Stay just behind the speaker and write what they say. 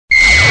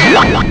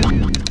You want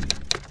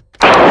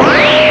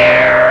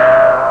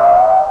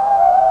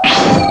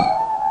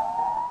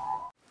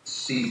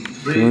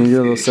to get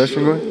a little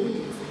session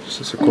going?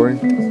 Just recording?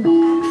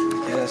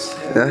 Yes.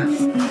 Yeah?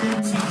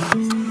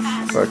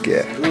 Fuck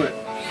yeah. Do it.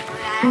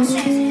 I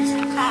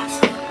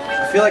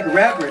feel like a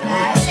rapper.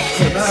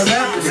 I'm not a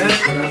rapper, man. I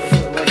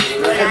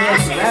feel like a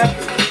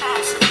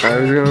rapper.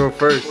 Alright, who's gonna go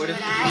first?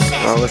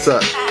 What's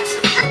up?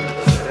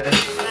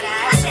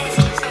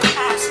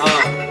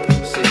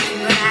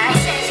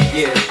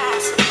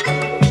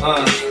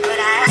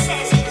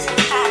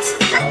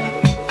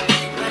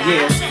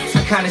 Yeah, I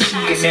kinda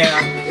see it now.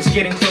 It's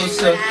getting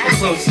closer and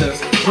closer.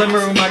 Glimmer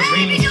of my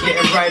dreams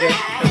getting brighter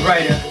and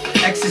brighter.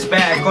 X is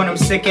back on them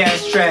sick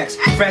ass tracks.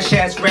 Fresh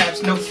ass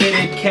raps, no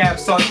fitted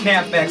caps or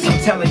snapbacks. I'm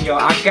telling y'all,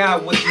 I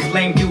got what these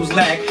lame dudes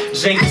lack.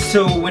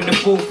 J2 in the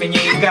booth and you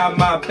ain't got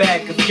my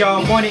back. If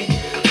y'all want it,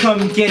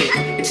 come get it.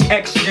 It's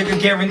X, nigga,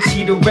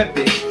 guaranteed to rip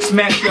it.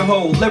 Smash your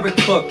whole lyric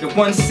book in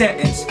one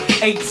sentence.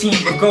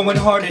 18, but going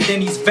harder than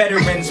these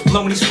veterans.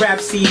 Blowing these rap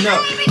scene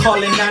up,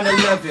 calling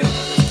 9/11.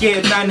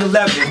 Scared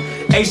 9/11.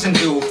 Asian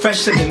dude,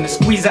 fresher than the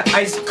squeeze of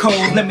ice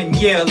cold lemon.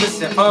 Yeah,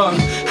 listen,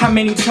 how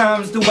many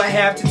times do I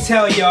have to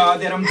tell y'all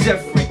that I'm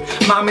different?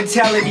 My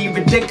mentality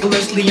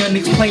ridiculously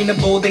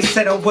unexplainable. They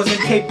said I wasn't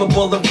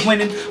capable of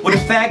winning. Well, the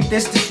fact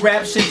is, this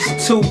rap shit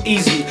is too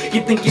easy.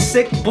 You think you're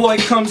sick? Boy,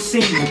 come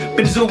see me.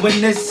 Been doing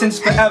this since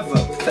forever.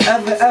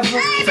 Forever, ever,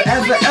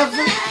 forever,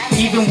 ever.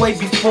 Even way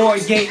before,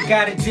 yeah, you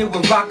gotta deal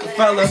with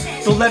Rockefeller.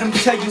 Don't let them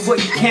tell you what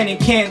you can and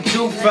can't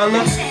do,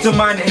 fella. Don't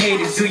mind the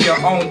haters, do your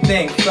own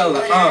thing,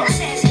 fella,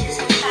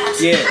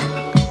 yeah.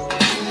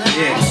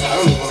 Yeah. I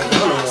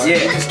don't know.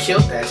 Yeah. You just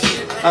killed that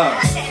shit.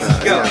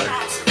 Go.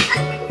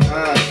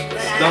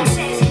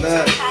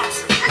 Look.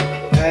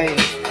 Hey.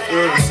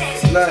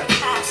 Look.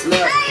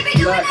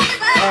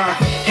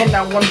 And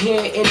now I'm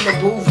here in the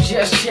booth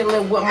just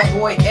chilling with my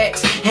boy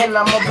X. And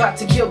I'm about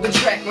to kill the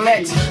track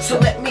next. So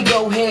let me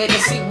go ahead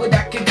and see what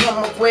I can come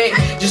up with.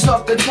 Just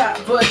off the top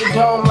of the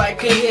dome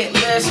like a hit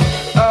list.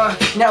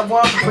 Now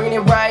I'm bringing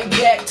it right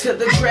back to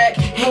the track.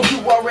 And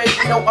you already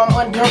know I'm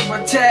under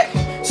attack.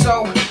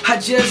 So I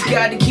just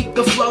gotta keep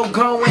the flow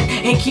going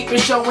and keep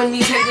it showing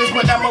these haters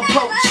what I'm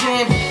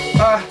approaching.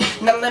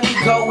 Now let me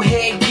go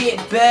ahead and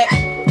get back.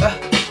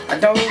 I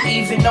don't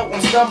even know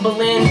I'm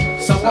stumbling,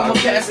 so I'ma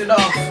pass it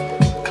off.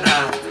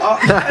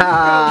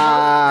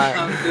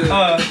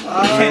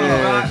 Kenny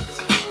Rocks.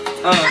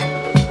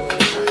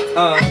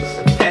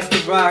 Pass the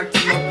rock to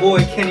my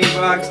boy Kenny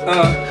Rocks.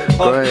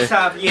 Off the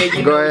top, yeah,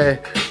 you know. Go ahead.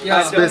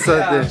 Spit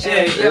something.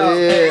 Yeah.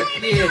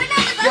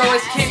 Yo,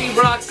 it's Kenny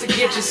Rocks to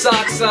get your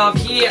socks off.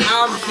 Yeah,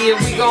 I'm here.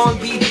 We gon'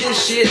 beat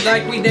this shit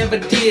like we never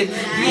did.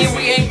 Yeah,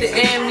 we ain't the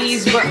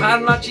enemies, but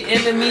I'm not your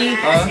enemy.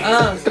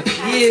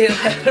 Yeah,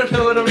 I don't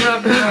know what I'm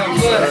rapping about,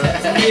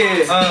 but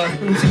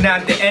yeah,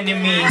 not the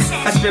enemy.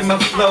 I spit my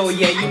flow,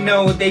 yeah, you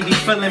know they be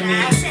feeling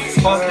me.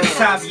 Off the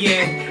top,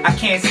 yeah, I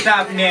can't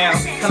stop now.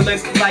 I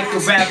look like a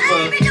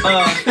rapper.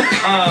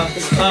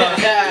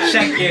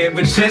 Check it,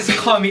 but just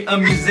call me a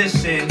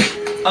musician.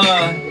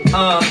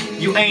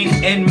 You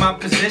ain't in my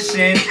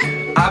position.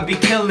 I be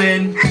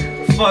killing.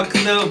 Fuck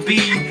Lil B,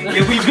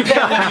 yeah, we be killing it.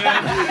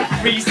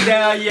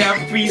 Freestyle, yeah,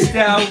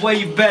 freestyle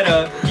way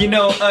better. You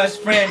know us,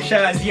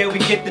 franchise, yeah, we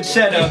get the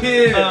cheddar.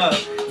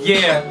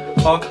 Yeah,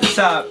 off the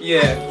top,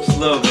 yeah, just a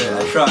little bit.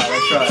 I tried.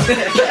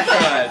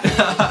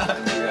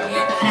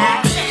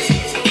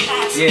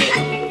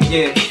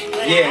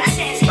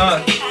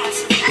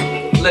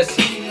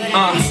 Listen,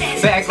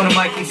 back on the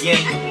mic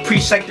again.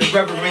 Preach like the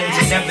reverends,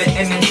 a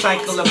never-ending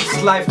cycle of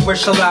this life. Where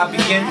shall I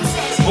begin?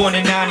 Born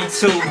in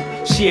 '92.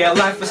 Yeah,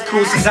 life was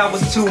cool since I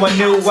was 2. I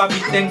knew I'd be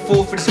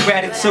thankful for this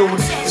gratitude.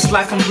 This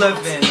life I'm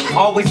living, I'm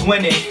always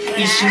winning.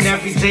 Each and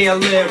every day I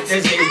live,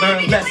 there's a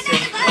learned lesson.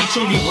 I'm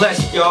truly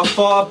blessed, y'all.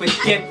 Fall, but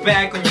get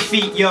back on your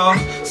feet, y'all.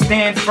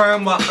 Stand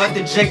firm while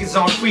other jiggers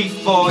on free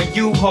fall.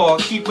 You haul,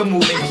 keep it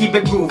moving, keep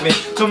it grooving.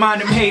 Don't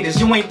mind them haters,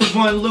 you ain't the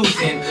one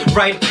losing.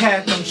 Right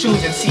path I'm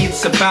choosing, see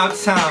it's about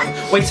time.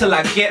 Wait till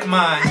I get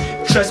mine.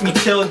 Trust me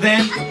till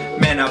then,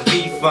 man, I'll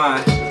be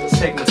fine.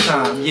 Take my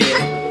time,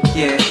 yeah.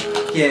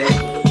 Yeah.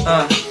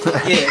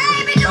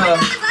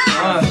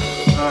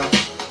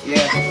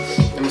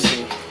 Let me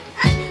see.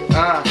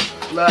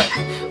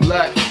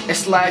 Look,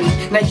 it's like,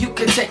 now you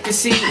can take a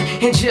seat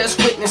and just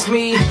witness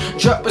me.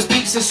 Drop a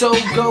speaks and so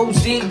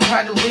goes deep,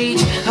 try to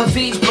reach of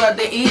each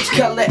brother, each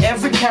color,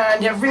 every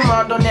kind, every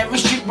mind on every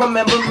street,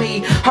 remember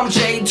me. I'm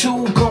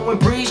J2, going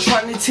breeze,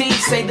 trying to teach,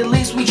 say the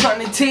least, we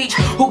trying to teach.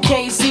 Who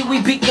can't see, we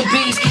beat the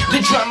beast,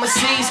 the drama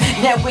sees.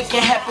 Now it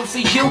can happen for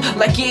you,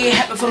 like it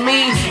happened for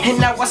me. And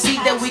now I see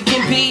that we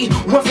can be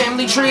one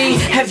family tree,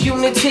 have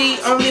unity,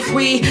 only if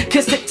we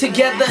can stick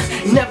together,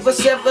 never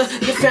sever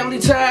the family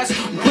ties,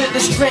 with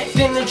the strength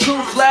and the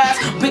truth lies.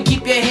 But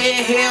keep your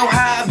head held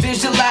high,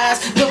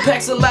 visualize the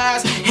packs of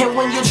lies. And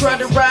when you try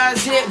to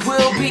rise, it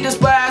will be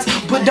despised.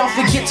 But don't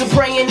forget to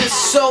pray, and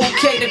it's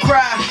okay to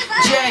cry.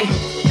 J.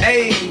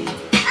 Hey.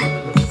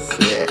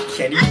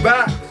 Kenny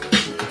Rock.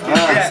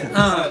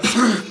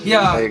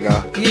 Yeah. There you go.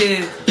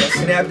 Yeah.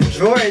 Snap the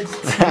droids.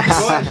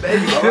 Droids,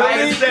 baby.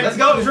 Right. Let's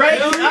go, Drake.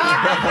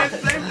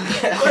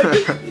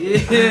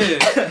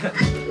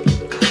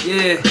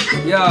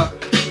 Yeah.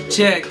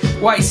 Check.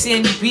 White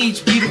sandy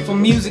beach, beautiful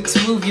music,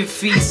 smooth your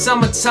feet.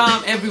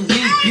 Summertime every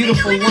week,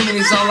 beautiful woman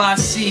is all I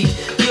see.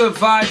 Good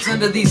vibes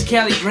under these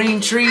Cali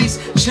green trees.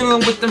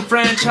 Chillin' with them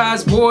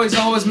franchise boys,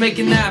 always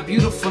making that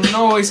beautiful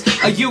noise.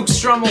 A uke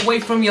strum away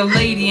from your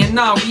lady, and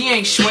nah, we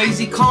ain't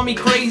Schwazy, call me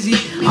crazy.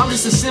 I'm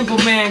just a simple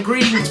man,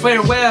 greetings,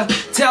 farewell.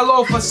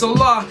 Talofa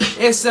solar,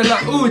 esa la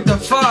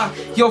utafa.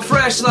 Yo,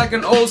 fresh like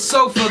an old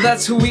sofa,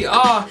 that's who we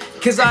are.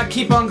 Cause I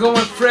keep on going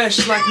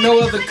fresh like no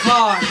other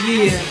car,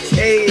 yeah.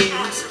 Hey,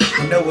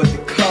 I know what the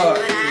car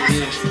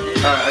is.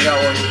 Alright, I got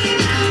one.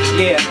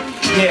 Yeah,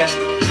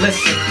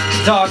 listen.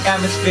 Dark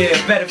atmosphere,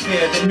 better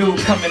fear the new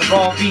coming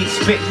raw beats,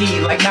 spit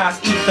heat like Nas,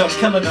 eat them,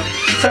 killing them.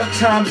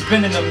 Sometimes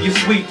spinning them, you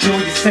sweet jewel,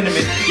 you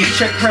cinnamon. You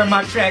check her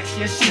my tracks,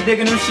 yeah, she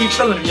digging them, she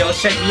feeling them, yo,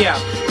 check me out.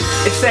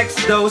 It's sex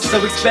though,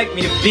 so expect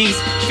me to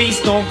beast.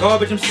 Feast on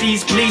garbage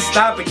MCs, please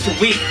stop it, you're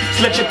weak.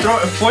 Slit your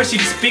throat and force you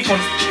to speak on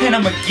this pen,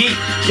 I'm a geek.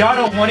 Y'all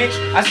don't want it,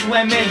 I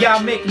swear man, y'all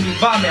making me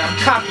vomit. I'm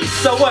cocky,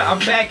 so what? I'm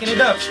backing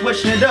it up,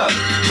 switching it up.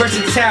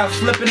 Versatile,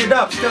 flipping it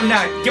up, still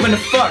not giving a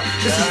fuck.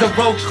 This is the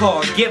road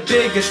call, get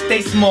big or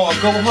stay small.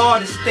 Go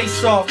hard or stay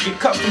soft, get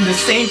cut from the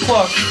same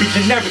cloth. Be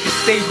generic and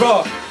stay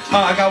raw.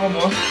 I got one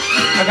more.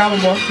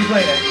 Keep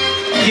playing that.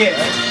 Yeah.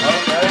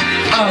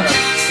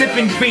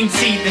 Sipping green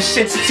tea, this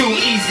shit's too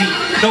easy.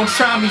 Don't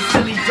try me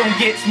silly, don't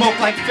get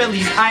smoked like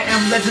Phillies. I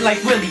am legend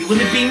like Willie.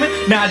 Will it Beamer?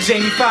 Nah,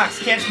 Jamie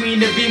Foxx. Catch me in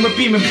the beamer,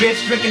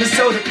 bitch, drinking a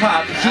soda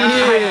pop.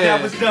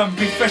 That was dumb,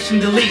 refresh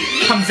and delete.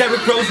 I'm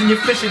Derrick Rose and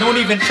you're fishing, don't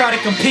even try to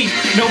compete.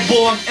 No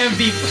bull, I'm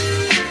MVP.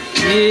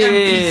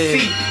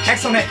 MPC,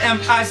 X on the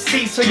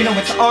MIC, so you know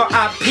it's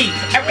R.I.P.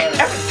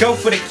 Go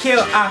for the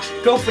kill, I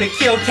go for the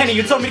kill. Kenny,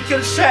 you told me to kill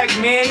the track,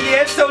 man.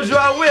 Yeah, I told you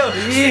I will.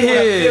 See what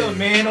I feel,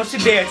 man. Don't you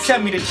dare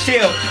tell me to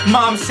chill.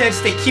 Mom said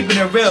stay keeping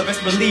it real.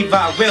 Best believe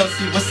I will.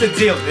 See what's the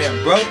deal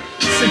then, bro?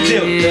 What's the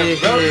deal then,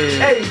 bro?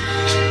 Hey.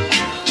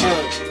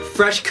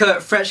 Fresh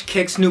cut, fresh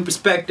kicks, new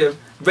perspective.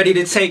 Ready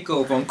to take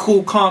over, I'm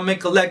cool, calm, and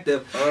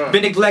collective.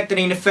 Been neglected,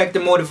 ain't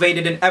effective,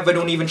 motivated than ever,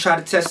 don't even try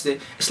to test it.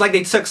 It's like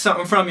they took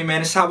something from me, man,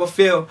 it's how I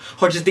feel.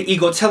 Or just the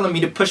ego telling me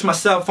to push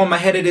myself on my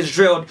head, it is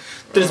drilled.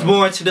 There's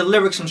more to the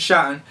lyrics I'm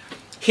shouting.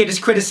 Haters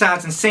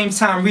criticizing, same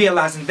time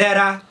realizing that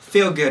I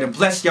feel good. And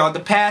bless y'all, the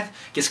path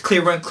gets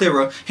clearer and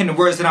clearer. And the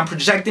words that I'm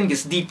projecting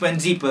gets deeper and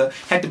deeper.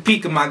 At the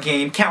peak of my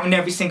game, counting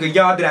every single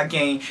yard that I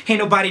gain. Ain't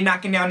nobody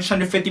knocking down this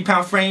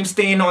 150-pound frame,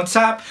 staying on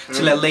top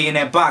till I lay in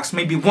that box.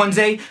 Maybe one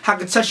day I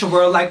could touch a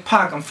world like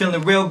Pac. I'm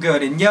feeling real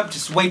good and yup,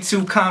 just way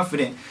too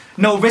confident.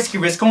 No risky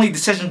risk, only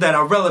decisions that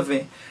are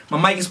relevant. My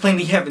mic is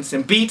plainly heavens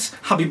and beats,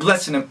 I'll be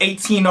blessing them.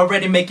 18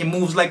 already making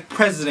moves like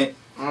president.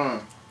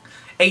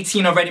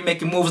 18 already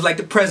making moves like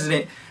the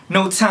president.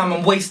 No time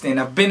I'm wasting,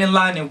 I've been in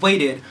line and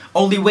waited.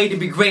 Only way to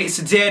be great is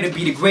to dare to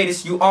be the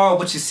greatest. You are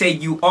what you say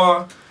you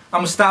are.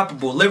 I'm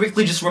unstoppable,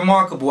 lyrically just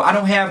remarkable. I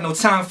don't have no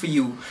time for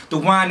you. The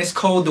wine is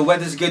cold, the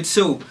weather's good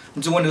too.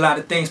 I'm doing a lot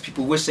of things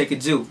people wish they could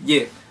do,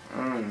 yeah.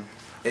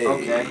 Hey.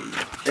 Okay.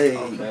 Hey.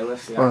 Okay,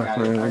 let's see. Fuck,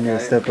 man, we gotta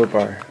step up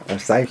our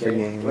Cypher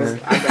game, man.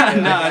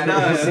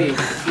 Let's see.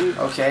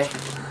 Okay.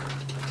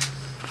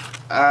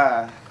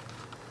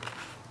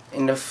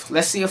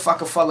 Let's see if I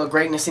can follow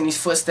greatness in these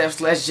footsteps.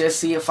 Let's just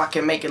see if I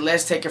can make it.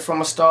 Let's take it from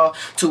a star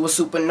to a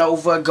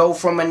supernova. Go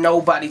from a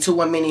nobody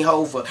to a mini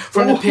hover.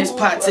 From the piss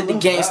pot to the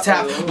game's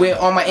top, where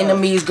all my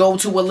enemies go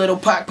to a little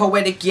pot.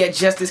 Poetic yet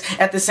justice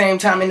at the same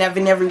time, and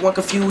having everyone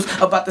confused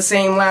about the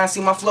same line.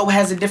 See, my flow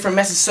has a different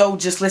message, so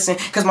just listen,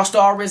 cause my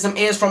starism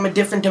is from a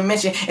different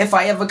dimension. If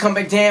I ever come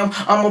back down,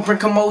 I'ma bring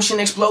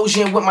commotion,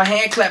 explosion with my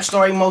hand clap,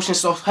 star emotion.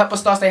 So help us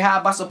start stay high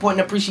by supporting,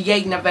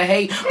 appreciate, never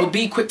hate, but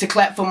be quick to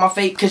clap for my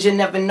fate, cause you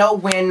never know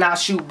when I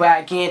shoot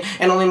back in,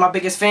 and only my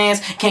biggest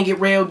fans can get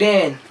railed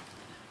in.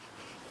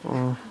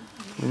 Oh,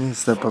 we need to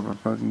step up our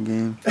fucking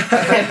game.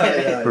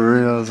 For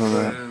reals on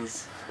that.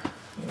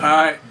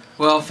 Alright,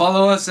 well,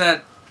 follow us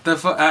at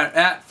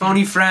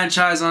Phony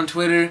Franchize on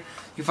Twitter. You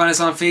can find us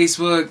on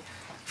Facebook. You can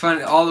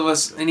find all of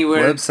us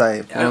anywhere.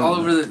 Website. All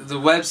over the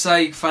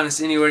website. You can find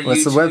us anywhere.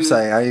 What's YouTube. the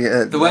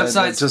website? The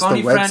website's just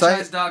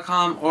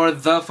phonyfranchise.com or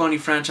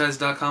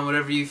thephonyfranchise.com,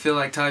 whatever you feel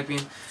like typing.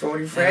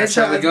 Phony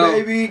Franchise,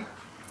 baby.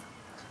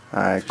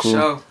 Alright, cool.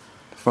 Show.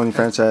 Phony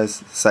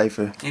Franchise,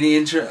 Cypher. Any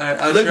intro?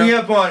 Look me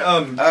up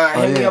on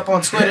hit me up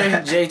on Twitter,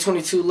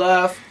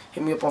 J22Love.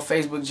 Hit me up on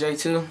Facebook,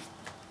 J2.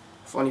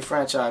 Phony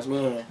Franchise,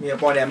 man. Hit me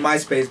up on that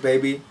MySpace,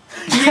 baby.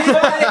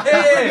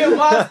 MySpace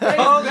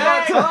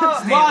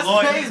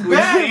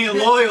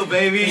loyal,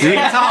 baby. Hey,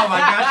 Tom, I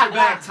got your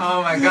back.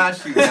 Tom, I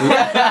got you.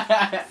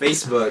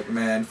 Facebook,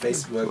 man.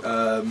 Facebook.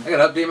 I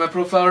gotta update my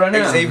profile right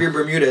now. Xavier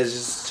Bermudez.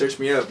 Just search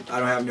me up. I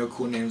don't have no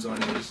cool names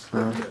on it.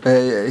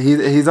 Hey,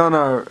 he's on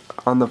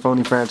the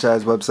Phony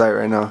Franchise website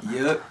right now.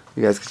 Yep.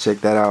 You guys can check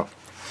that out.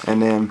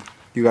 And then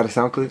you got a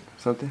sound clip?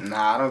 something?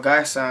 Nah, I don't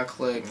got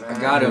SoundClick, man. I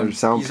got him.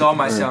 Sound- He's on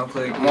my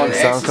SoundClick. I'm on the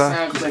SoundCloud?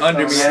 extra SoundClick.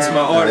 Under me, that's my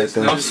artist.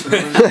 Right, No, I'm just-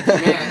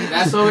 Man,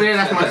 that's over there.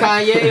 That's my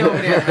Kanye over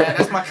there, man.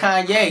 That's my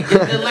Kanye. Get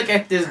a good look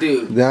at this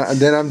dude.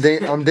 Then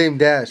I'm Dame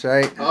Dash,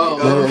 right? Oh,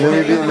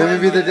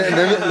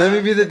 Let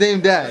me be the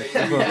Dame Dash.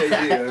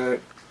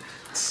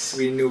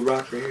 Sweet new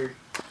rock right here.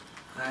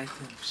 I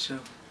think for sure.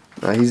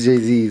 Nah, he's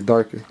Jay-Z. He's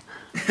darker.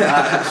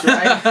 that's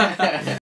right.